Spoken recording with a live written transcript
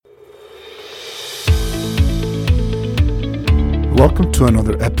Welcome to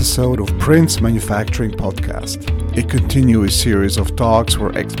another episode of Prince Manufacturing Podcast, a continuous series of talks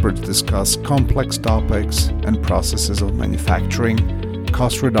where experts discuss complex topics and processes of manufacturing,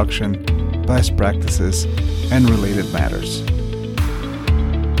 cost reduction, best practices, and related matters.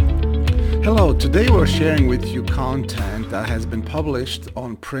 Hello, today we're sharing with you content that has been published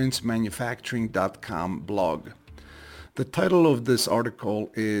on princemanufacturing.com blog. The title of this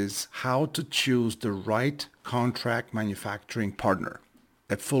article is How to Choose the Right Contract Manufacturing Partner,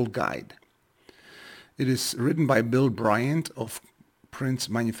 a full guide. It is written by Bill Bryant of Prince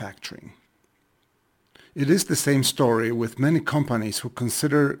Manufacturing. It is the same story with many companies who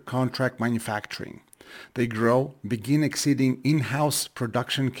consider contract manufacturing. They grow, begin exceeding in-house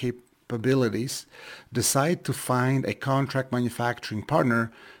production capabilities, decide to find a contract manufacturing partner,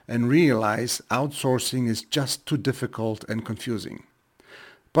 and realize outsourcing is just too difficult and confusing.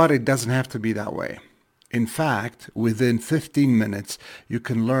 But it doesn't have to be that way. In fact, within 15 minutes, you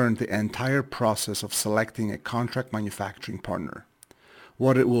can learn the entire process of selecting a contract manufacturing partner,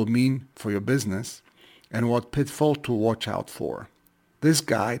 what it will mean for your business, and what pitfall to watch out for. This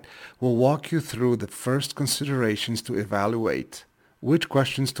guide will walk you through the first considerations to evaluate, which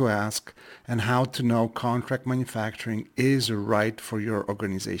questions to ask, and how to know contract manufacturing is right for your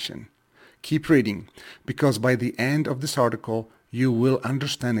organization. Keep reading, because by the end of this article, you will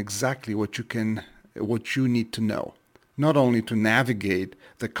understand exactly what you need to know, not only to navigate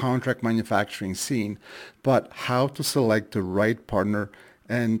the contract manufacturing scene, but how to select the right partner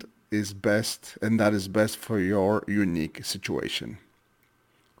and that is best for your unique situation.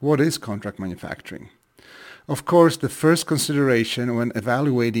 What is contract manufacturing? Of course, the first consideration when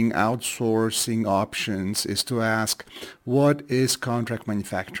evaluating outsourcing options is to ask, what is contract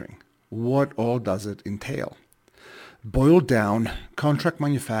manufacturing? What all does it entail? Boiled down, contract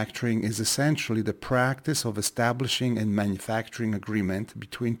manufacturing is essentially the practice of establishing a manufacturing agreement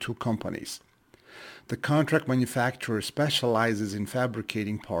between two companies. The contract manufacturer specializes in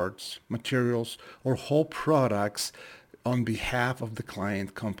fabricating parts, materials, or whole products on behalf of the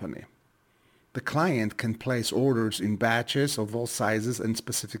client company. The client can place orders in batches of all sizes and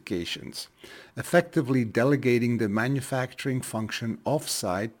specifications, effectively delegating the manufacturing function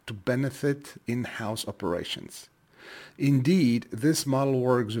off-site to benefit in-house operations. Indeed, this model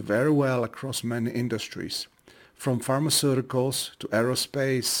works very well across many industries, from pharmaceuticals to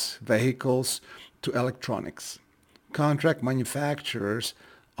aerospace, vehicles to electronics. Contract manufacturers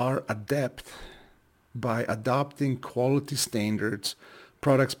are adept by adopting quality standards,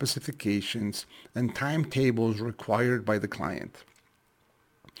 product specifications, and timetables required by the client.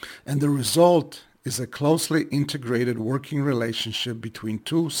 And the result is a closely integrated working relationship between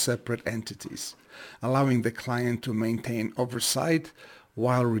two separate entities, allowing the client to maintain oversight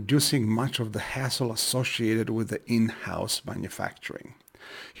while reducing much of the hassle associated with the in-house manufacturing.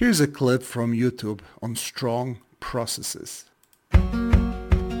 Here's a clip from YouTube on strong processes.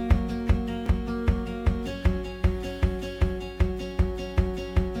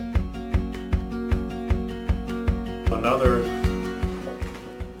 Another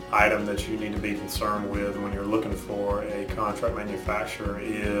item that you need to be concerned with when you're looking for a contract manufacturer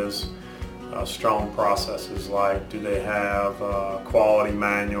is strong processes, like do they have quality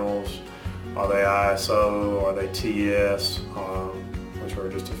manuals, are they ISO, are they TS, which are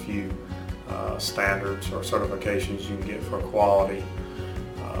just a few standards or certifications you can get for quality.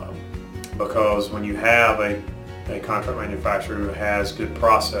 Because when you have a contract manufacturer who has good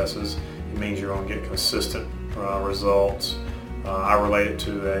processes, it means you're going to get consistent results. I relate it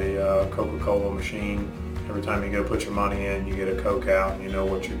to a Coca-Cola machine. Every time you go put your money in, you get a Coke out and you know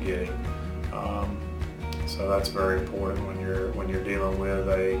what you're getting. So that's very important when you're dealing with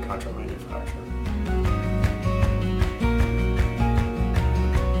a contract manufacturer.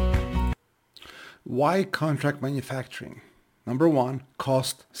 Why contract manufacturing? Number one,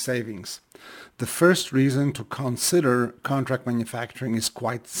 cost savings. The first reason to consider contract manufacturing is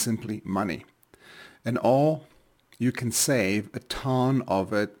quite simply money. And all you can save a ton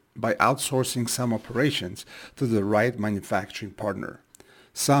of it by outsourcing some operations to the right manufacturing partner.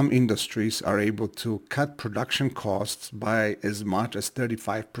 Some industries are able to cut production costs by as much as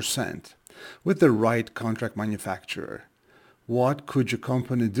 35% with the right contract manufacturer. What could your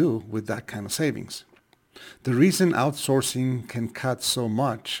company do with that kind of savings? The reason outsourcing can cut so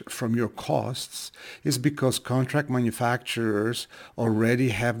much from your costs is because contract manufacturers already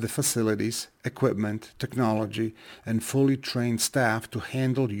have the facilities, equipment, technology, and fully trained staff to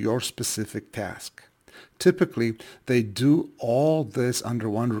handle your specific task. Typically, they do all this under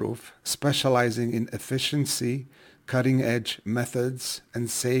one roof, specializing in efficiency, cutting-edge methods, and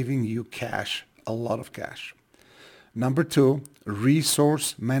saving you cash, a lot of cash. Number two,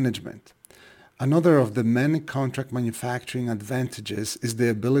 resource management. Another of the many contract manufacturing advantages is the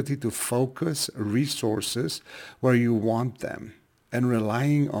ability to focus resources where you want them, and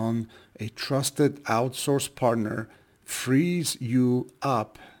relying on a trusted outsource partner frees you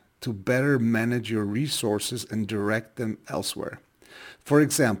up to better manage your resources and direct them elsewhere. For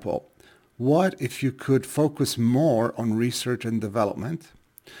example, what if you could focus more on research and development?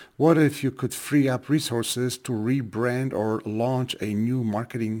 What if you could free up resources to rebrand or launch a new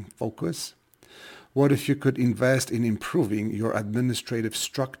marketing focus? What if you could invest in improving your administrative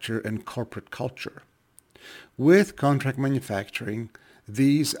structure and corporate culture? With contract manufacturing,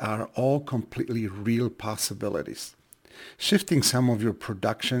 these are all completely real possibilities. Shifting some of your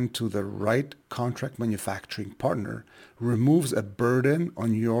production to the right contract manufacturing partner removes a burden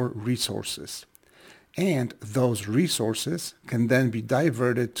on your resources. And those resources can then be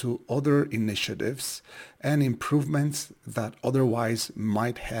diverted to other initiatives and improvements that otherwise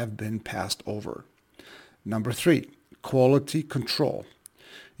might have been passed over. Number three, quality control.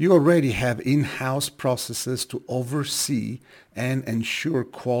 You already have in-house processes to oversee and ensure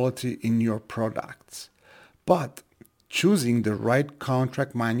quality in your products. But choosing the right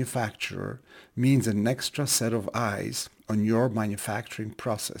contract manufacturer means an extra set of eyes on your manufacturing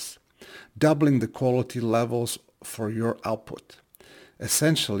process, doubling the quality levels for your output.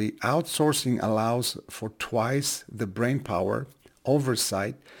 Essentially, outsourcing allows for twice the brainpower,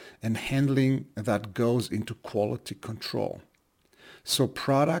 oversight, and handling that goes into quality control. So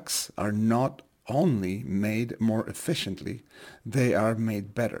products are not only made more efficiently, they are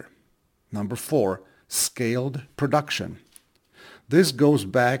made better. Number four, scaled production. This goes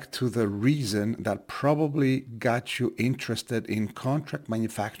back to the reason that probably got you interested in contract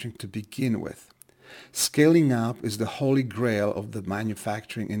manufacturing to begin with. Scaling up is the holy grail of the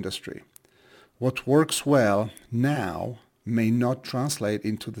manufacturing industry. What works well now may not translate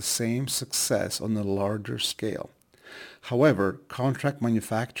into the same success on a larger scale. However, contract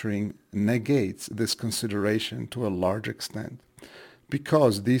manufacturing negates this consideration to a large extent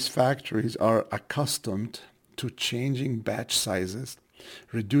because these factories are accustomed to changing batch sizes,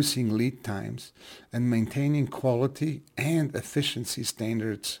 reducing lead times, and maintaining quality and efficiency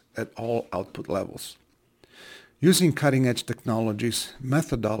standards at all output levels. Using cutting-edge technologies,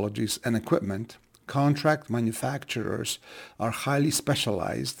 methodologies, and equipment, contract manufacturers are highly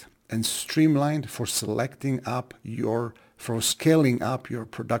specialized and streamlined for scaling up your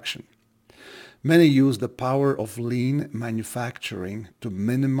production. Many use the power of lean manufacturing to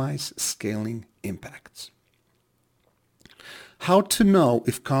minimize scaling impacts. How to know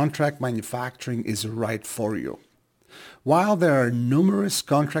if contract manufacturing is right for you? While there are numerous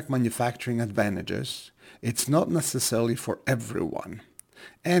contract manufacturing advantages, it's not necessarily for everyone.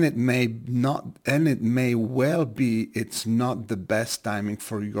 And it may well be it's not the best timing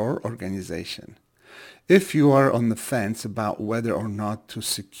for your organization. If you are on the fence about whether or not to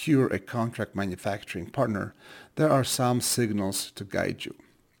secure a contract manufacturing partner, there are some signals to guide you.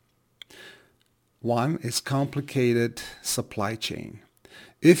 One is complicated supply chain.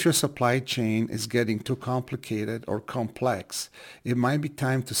 If your supply chain is getting too complicated or complex, it might be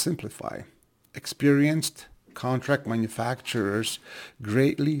time to simplify. Experienced contract manufacturers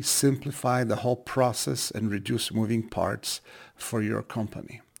greatly simplify the whole process and reduce moving parts for your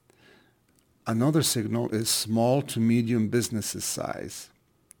company. Another signal is small to medium businesses size.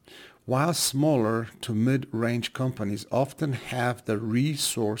 While smaller to mid-range companies often have the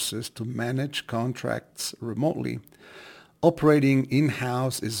resources to manage contracts remotely, operating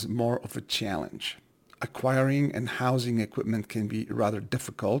in-house is more of a challenge. Acquiring and housing equipment can be rather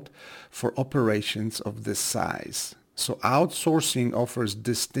difficult for operations of this size. So outsourcing offers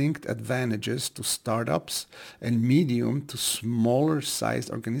distinct advantages to startups and medium to smaller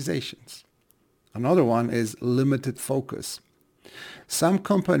sized organizations. Another one is limited focus. Some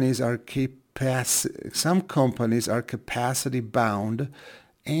companies are capacity bound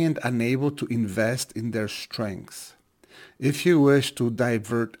and unable to invest in their strengths. If you wish to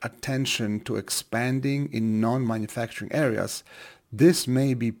divert attention to expanding in non-manufacturing areas, this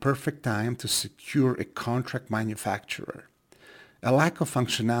may be perfect time to secure a contract manufacturer. A lack of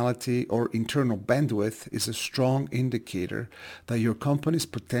functionality or internal bandwidth is a strong indicator that your company's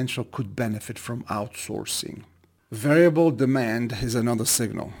potential could benefit from outsourcing. Variable demand is another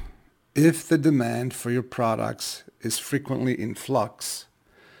signal. If the demand for your products is frequently in flux,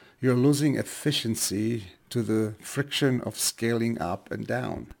 you're losing efficiency to the friction of scaling up and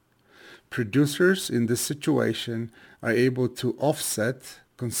down. Producers in this situation are able to offset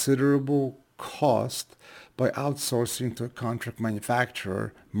considerable cost by outsourcing to a contract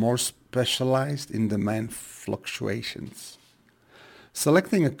manufacturer more specialized in demand fluctuations.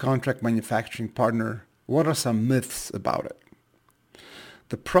 Selecting a contract manufacturing partner, what are some myths about it?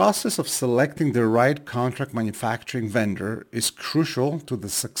 The process of selecting the right contract manufacturing vendor is crucial to the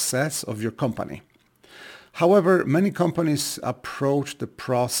success of your company. However, many companies approach the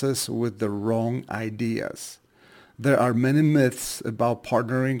process with the wrong ideas. There are many myths about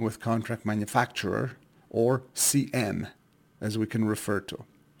partnering with contract manufacturer, or CM, as we can refer to.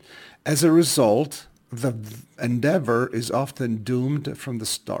 As a result, the endeavor is often doomed from the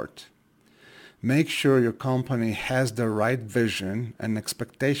start. Make sure your company has the right vision and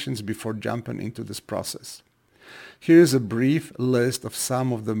expectations before jumping into this process. Here's a brief list of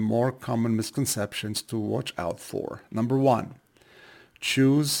some of the more common misconceptions to watch out for. Number one,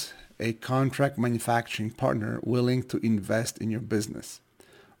 choose a contract manufacturing partner willing to invest in your business.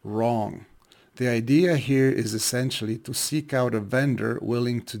 Wrong. The idea here is essentially to seek out a vendor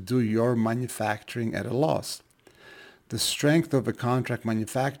willing to do your manufacturing at a loss. The strength of a contract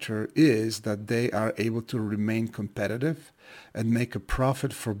manufacturer is that they are able to remain competitive and make a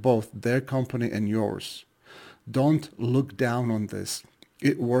profit for both their company and yours. Don't look down on this.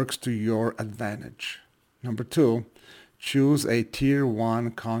 It works to your advantage. Number two, choose a Tier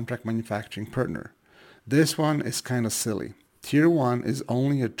 1 contract manufacturing partner. This one is kind of silly. Tier 1 is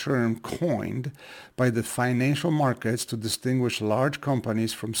only a term coined by the financial markets to distinguish large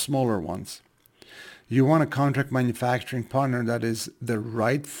companies from smaller ones. You want a contract manufacturing partner that is the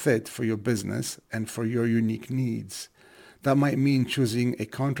right fit for your business and for your unique needs. That might mean choosing a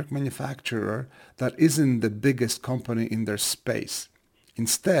contract manufacturer that isn't the biggest company in their space.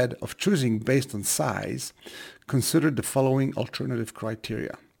 Instead of choosing based on size, consider the following alternative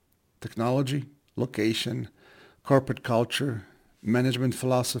criteria: technology, location, corporate culture, management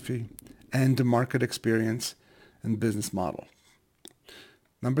philosophy, and market experience and business model.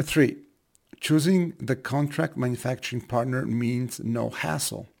 Number three, choosing the contract manufacturing partner means no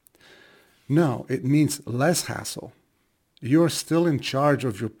hassle. No, it means less hassle. You're still in charge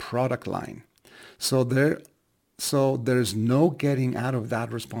of your product line. So there's no getting out of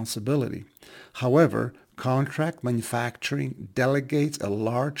that responsibility. However, contract manufacturing delegates a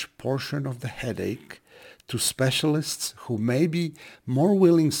large portion of the headache to specialists who may be more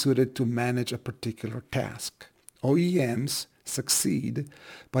willing suited to manage a particular task. OEMs succeed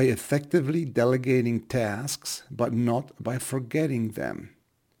by effectively delegating tasks, but not by forgetting them.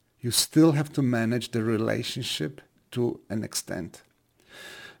 You still have to manage the relationship to an extent.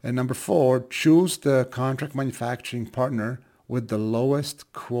 And number four, choose the contract manufacturing partner with the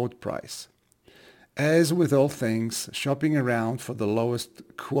lowest quote price. As with all things, shopping around for the lowest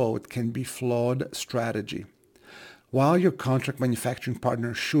quote can be flawed strategy. While your contract manufacturing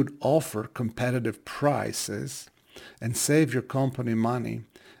partner should offer competitive prices and save your company money,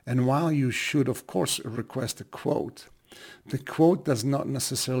 and while you should of course request a quote, the quote does not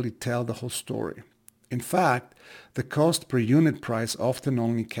necessarily tell the whole story. In fact, the cost per unit price often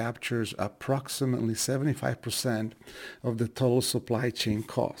only captures approximately 75% of the total supply chain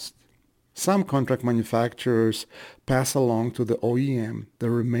cost. Some contract manufacturers pass along to the OEM the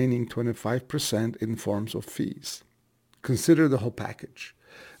remaining 25% in forms of fees. Consider the whole package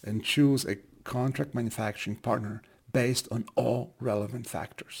and choose a contract manufacturing partner based on all relevant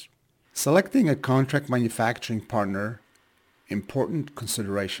factors. Selecting a contract manufacturing partner, important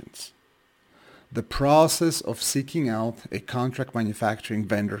considerations. The process of seeking out a contract manufacturing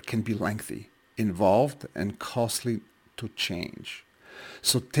vendor can be lengthy, involved, and costly to change.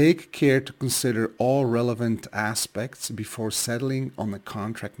 So take care to consider all relevant aspects before settling on a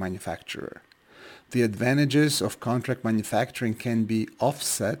contract manufacturer. The advantages of contract manufacturing can be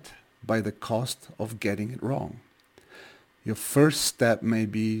offset by the cost of getting it wrong. Your first step may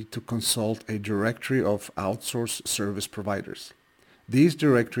be to consult a directory of outsourced service providers. These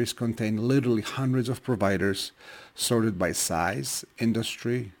directories contain literally hundreds of providers sorted by size,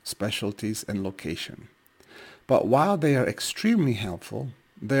 industry, specialties, and location. But while they are extremely helpful,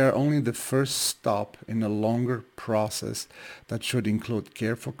 they are only the first stop in a longer process that should include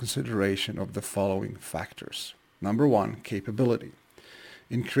careful consideration of the following factors. Number one, capability.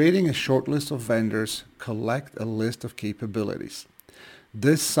 In creating a short list of vendors, collect a list of capabilities.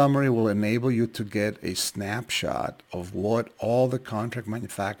 This summary will enable you to get a snapshot of what all the contract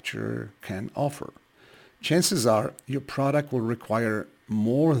manufacturer can offer. Chances are your product will require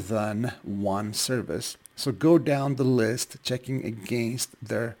more than one service, so go down the list checking against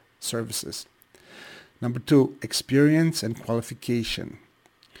their services. Number two, experience and qualification.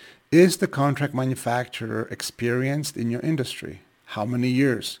 Is the contract manufacturer experienced in your industry? How many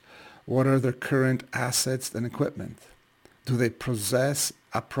years? What are their current assets and equipment? Do they possess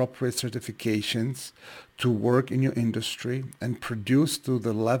appropriate certifications to work in your industry and produce to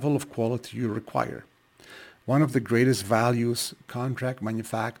the level of quality you require. One of the greatest values contract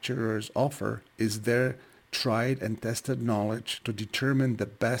manufacturers offer is their tried and tested knowledge to determine the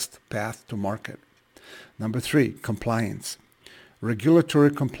best path to market. Number 3, compliance.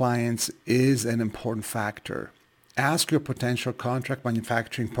 Regulatory compliance is an important factor. Ask your potential contract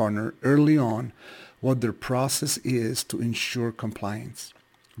manufacturing partner early on what their process is to ensure compliance.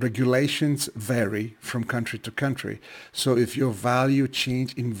 Regulations vary from country to country, so if your value chain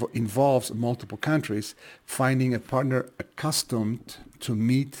involves multiple countries, finding a partner accustomed to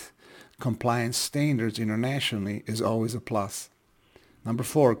meet compliance standards internationally is always a plus. Number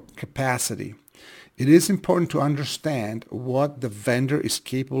 4, capacity. It is important to understand what the vendor is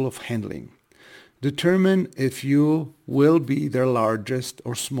capable of handling. Determine if you will be their largest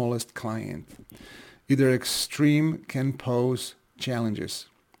or smallest client. Either extreme can pose challenges.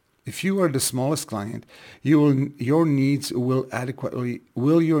 If you are the smallest client, your needs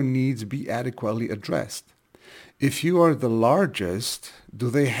will your needs be adequately addressed? If you are the largest,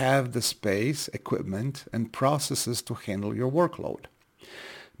 do they have the space, equipment, and processes to handle your workload?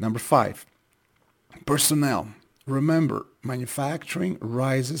 Number 5, personnel. Remember, manufacturing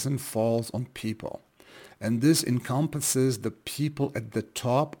rises and falls on people, and this encompasses the people at the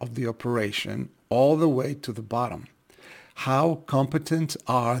top of the operation all the way to the bottom. How competent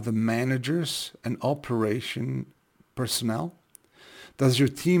are the managers and operation personnel? Does your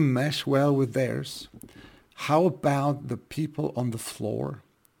team mesh well with theirs? How about the people on the floor?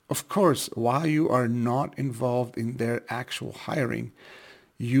 Of course, while you are not involved in their actual hiring,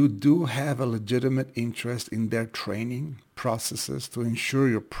 you do have a legitimate interest in their training processes to ensure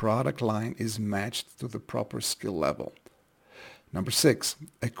your product line is matched to the proper skill level. Number 6,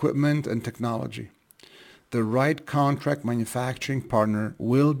 equipment and technology. The right contract manufacturing partner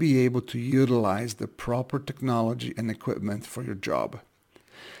will be able to utilize the proper technology and equipment for your job.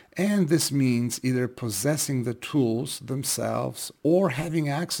 And this means either possessing the tools themselves or having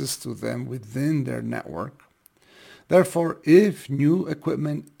access to them within their network. Therefore, if new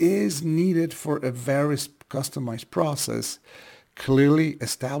equipment is needed for a very customized process, clearly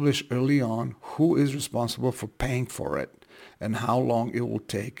establish early on who is responsible for paying for it and how long it will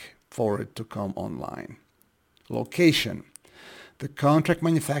take for it to come online. Location. The contract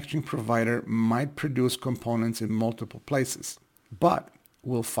manufacturing provider might produce components in multiple places, but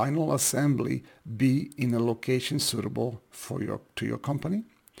will final assembly be in a location suitable to your company?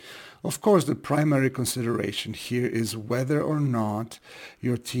 Of course, the primary consideration here is whether or not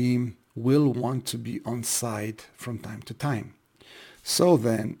your team will want to be on site from time to time. So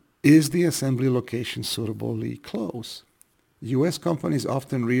then, is the assembly location suitably close? U.S. companies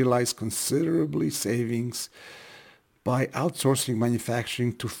often realize considerably savings by outsourcing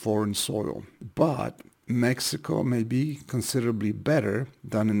manufacturing to foreign soil, but Mexico may be considerably better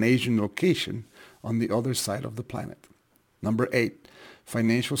than an Asian location on the other side of the planet. Number 8,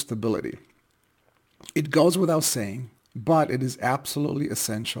 financial stability. It goes without saying, but it is absolutely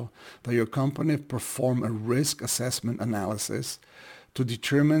essential that your company perform a risk assessment analysis to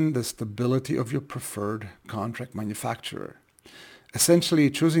determine the stability of your preferred contract manufacturer. Essentially,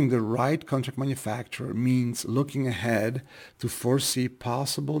 choosing the right contract manufacturer means looking ahead to foresee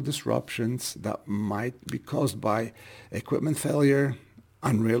possible disruptions that might be caused by equipment failure,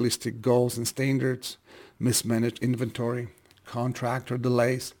 unrealistic goals and standards, mismanaged inventory, contractor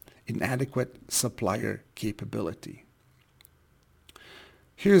delays, inadequate supplier capability.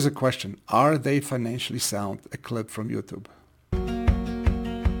 Here's a question. Are they financially sound? A clip from YouTube.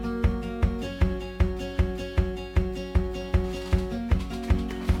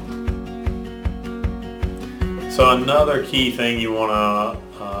 So another key thing you want to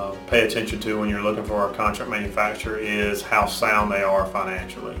pay attention to when you're looking for a contract manufacturer is how sound they are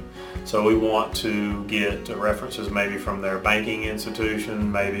financially. So we want to get references maybe from their banking institution,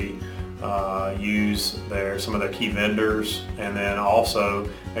 maybe use some of their key vendors, and then also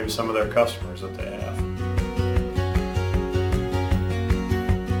maybe some of their customers that they have.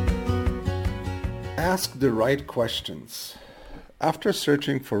 Ask the right questions. After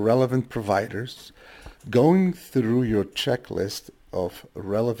searching for relevant providers, going through your checklist of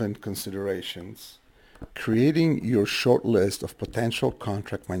relevant considerations, creating your short list of potential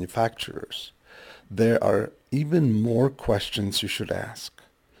contract manufacturers, there are even more questions you should ask.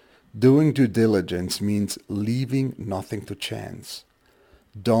 Doing due diligence means leaving nothing to chance.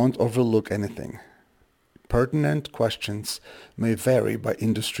 Don't overlook anything. Pertinent questions may vary by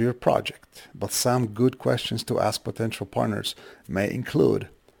industry or project, but some good questions to ask potential partners may include: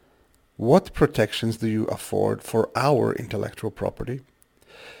 what protections do you afford for our intellectual property?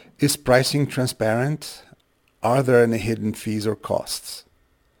 Is pricing transparent? Are there any hidden fees or costs?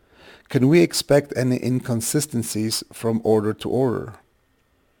 Can we expect any inconsistencies from order to order?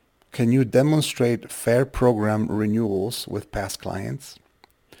 Can you demonstrate fair program renewals with past clients?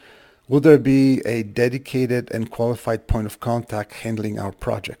 Will there be a dedicated and qualified point of contact handling our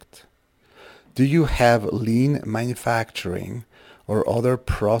project? Do you have lean manufacturing or other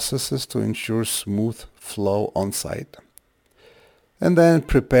processes to ensure smooth flow on site? And then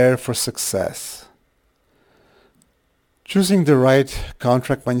prepare for success. Choosing the right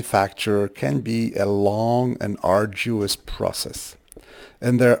contract manufacturer can be a long and arduous process,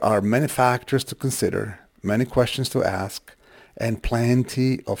 and there are many factors to consider, many questions to ask, and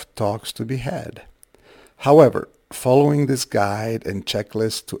plenty of talks to be had. However, following this guide and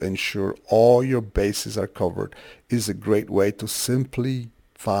checklist to ensure all your bases are covered is a great way to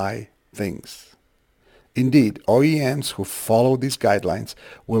simplify things. Indeed, OEMs who follow these guidelines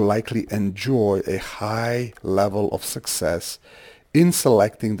will likely enjoy a high level of success in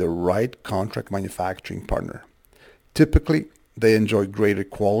selecting the right contract manufacturing partner. Typically, they enjoy greater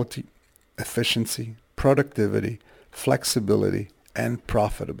quality, efficiency, productivity, flexibility, and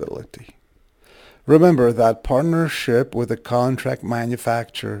profitability. Remember that partnership with a contract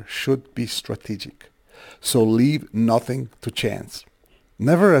manufacturer should be strategic, so leave nothing to chance.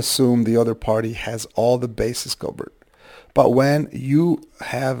 Never assume the other party has all the bases covered, but when you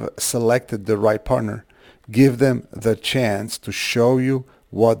have selected the right partner, give them the chance to show you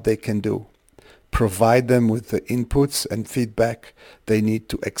what they can do. Provide them with the inputs and feedback they need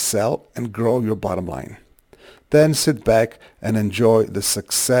to excel and grow your bottom line. Then sit back and enjoy the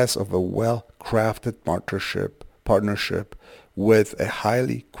success of a well-crafted partnership with a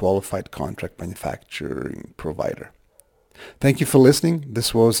highly qualified contract manufacturing provider. Thank you for listening.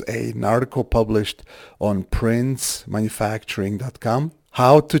 This was an article published on princemanufacturing.com.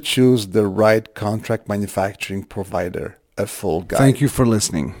 How to choose the right contract manufacturing provider, a full guide. Thank you for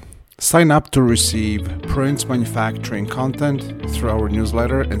listening. Sign up to receive Prince Manufacturing content through our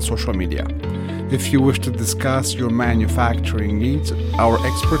newsletter and social media. If you wish to discuss your manufacturing needs, our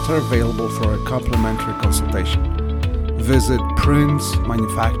experts are available for a complimentary consultation. Visit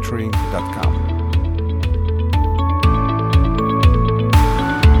princemanufacturing.com.